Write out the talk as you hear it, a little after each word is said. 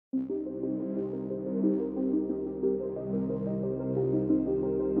Welcome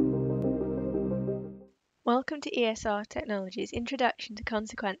to ESR Technology's Introduction to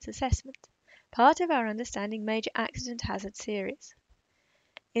Consequence Assessment, part of our Understanding Major Accident Hazard series.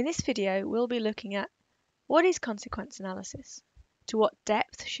 In this video, we'll be looking at what is consequence analysis, to what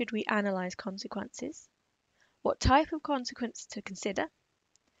depth should we analyse consequences, what type of consequence to consider,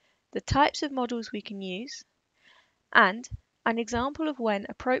 the types of models we can use, and an example of when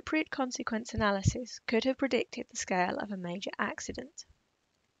appropriate consequence analysis could have predicted the scale of a major accident.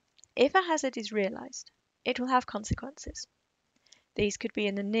 If a hazard is realised, it will have consequences. These could be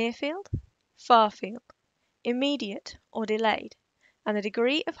in the near field, far field, immediate or delayed, and the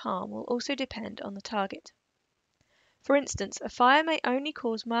degree of harm will also depend on the target. For instance, a fire may only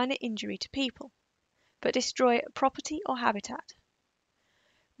cause minor injury to people, but destroy property or habitat,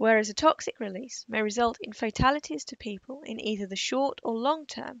 whereas a toxic release may result in fatalities to people in either the short or long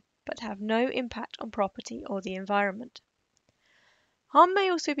term, but have no impact on property or the environment. Harm may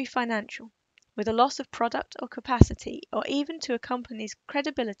also be financial, with a loss of product or capacity, or even to a company's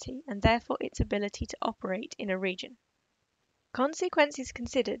credibility and therefore its ability to operate in a region. Consequences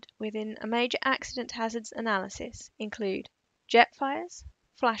considered within a major accident hazards analysis include jet fires,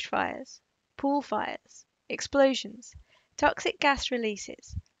 flash fires, pool fires, explosions, toxic gas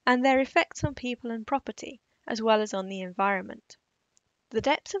releases, and their effects on people and property, as well as on the environment. The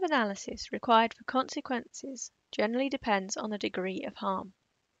depth of analysis required for consequences generally depends on the degree of harm.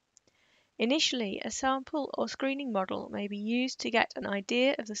 Initially, a sample or screening model may be used to get an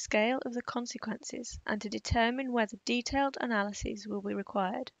idea of the scale of the consequences and to determine whether detailed analyses will be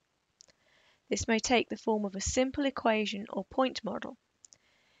required. This may take the form of a simple equation or point model.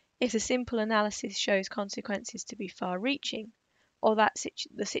 If the simple analysis shows consequences to be far-reaching, or that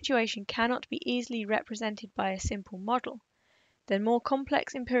the situation cannot be easily represented by a simple model, then more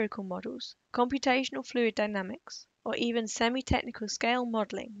complex empirical models, computational fluid dynamics, or even semi-technical scale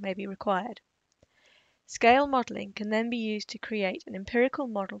modelling may be required. Scale modelling can then be used to create an empirical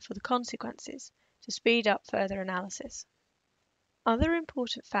model for the consequences to speed up further analysis. Other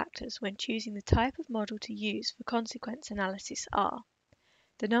important factors when choosing the type of model to use for consequence analysis are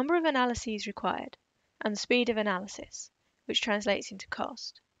the number of analyses required and the speed of analysis, which translates into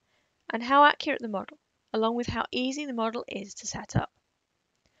cost, and how accurate the model, along with how easy the model is to set up.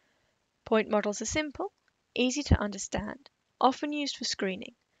 Point models are simple, easy to understand, often used for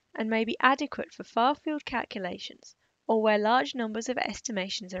screening, and may be adequate for far-field calculations or where large numbers of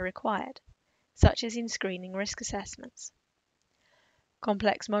estimations are required, such as in screening risk assessments.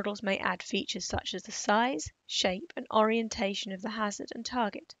 Complex models may add features such as the size, shape, and orientation of the hazard and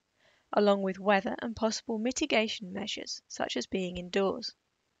target, along with weather and possible mitigation measures such as being indoors.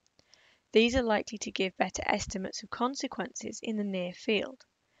 These are likely to give better estimates of consequences in the near field,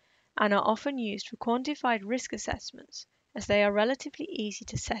 and are often used for quantified risk assessments as they are relatively easy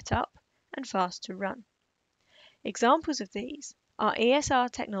to set up and fast to run. Examples of these are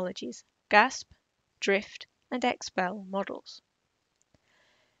ESR Technology's GASP, drift, and expel models.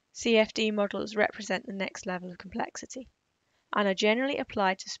 CFD models represent the next level of complexity and are generally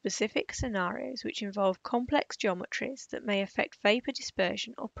applied to specific scenarios which involve complex geometries that may affect vapor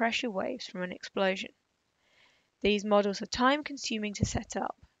dispersion or pressure waves from an explosion. These models are time-consuming to set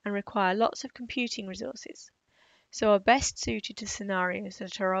up and require lots of computing resources, so are best suited to scenarios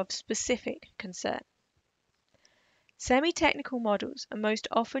that are of specific concern. Semi-technical models are most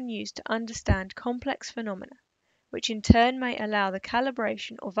often used to understand complex phenomena, which in turn may allow the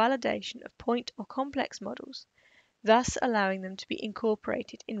calibration or validation of point or complex models, thus allowing them to be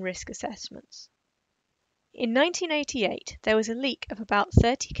incorporated in risk assessments. In 1988, there was a leak of about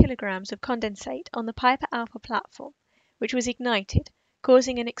 30 kilograms of condensate on the Piper Alpha platform, which was ignited,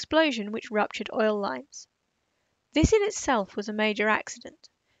 causing an explosion which ruptured oil lines. This in itself was a major accident,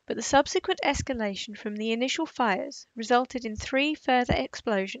 but the subsequent escalation from the initial fires resulted in 3 further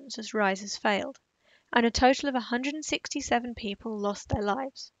explosions as risers failed, and a total of 167 people lost their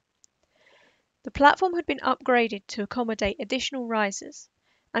lives. The platform had been upgraded to accommodate additional risers,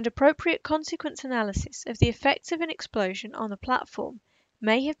 and appropriate consequence analysis of the effects of an explosion on the platform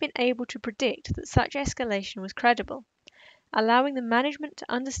may have been able to predict that such escalation was credible, allowing the management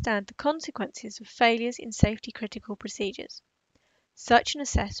to understand the consequences of failures in safety-critical procedures. Such an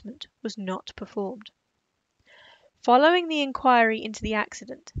assessment was not performed. Following the inquiry into the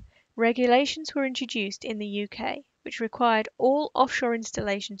accident, regulations were introduced in the UK which required all offshore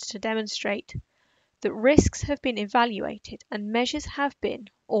installations to demonstrate that risks have been evaluated and measures have been,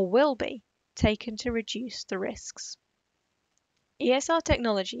 or will be, taken to reduce the risks. ESR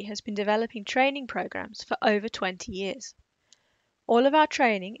Technology has been developing training programs for over 20 years. All of our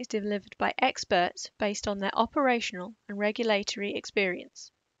training is delivered by experts based on their operational and regulatory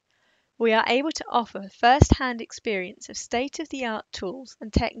experience. We are able to offer first-hand experience of state-of-the-art tools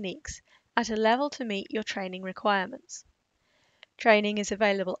and techniques at a level to meet your training requirements. Training is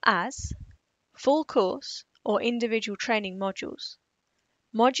available as full course or individual training modules,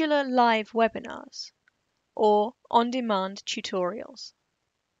 modular live webinars, or on-demand tutorials.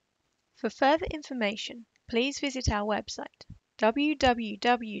 For further information, please visit our website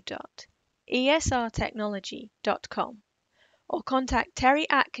www.esrtechnology.com or contact Terry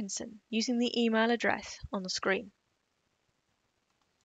Atkinson using the email address on the screen.